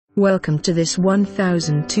Welcome to this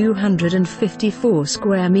 1,254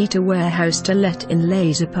 square meter warehouse to let in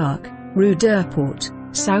Laser Park, Roodepoort,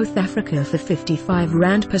 South Africa for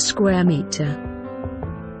R55 per square meter.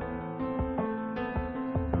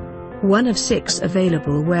 One of 6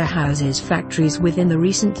 available warehouses factories within the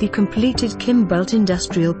recently completed Kimbult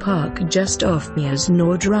Industrial Park just off Beyers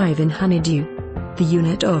Naude Drive in Honeydew. The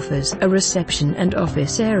unit offers a reception and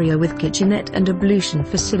office area with kitchenette and ablution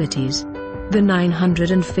facilities. The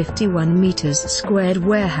 951 meters squared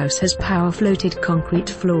warehouse has power-floated concrete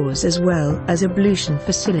floors as well as ablution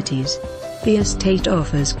facilities. The estate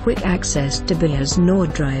offers quick access to Beyers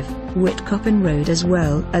Naude Drive, Witkoppen Road as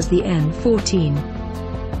well as the N14.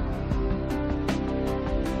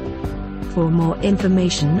 For more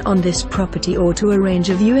information on this property or to arrange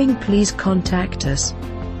a viewing, please contact us.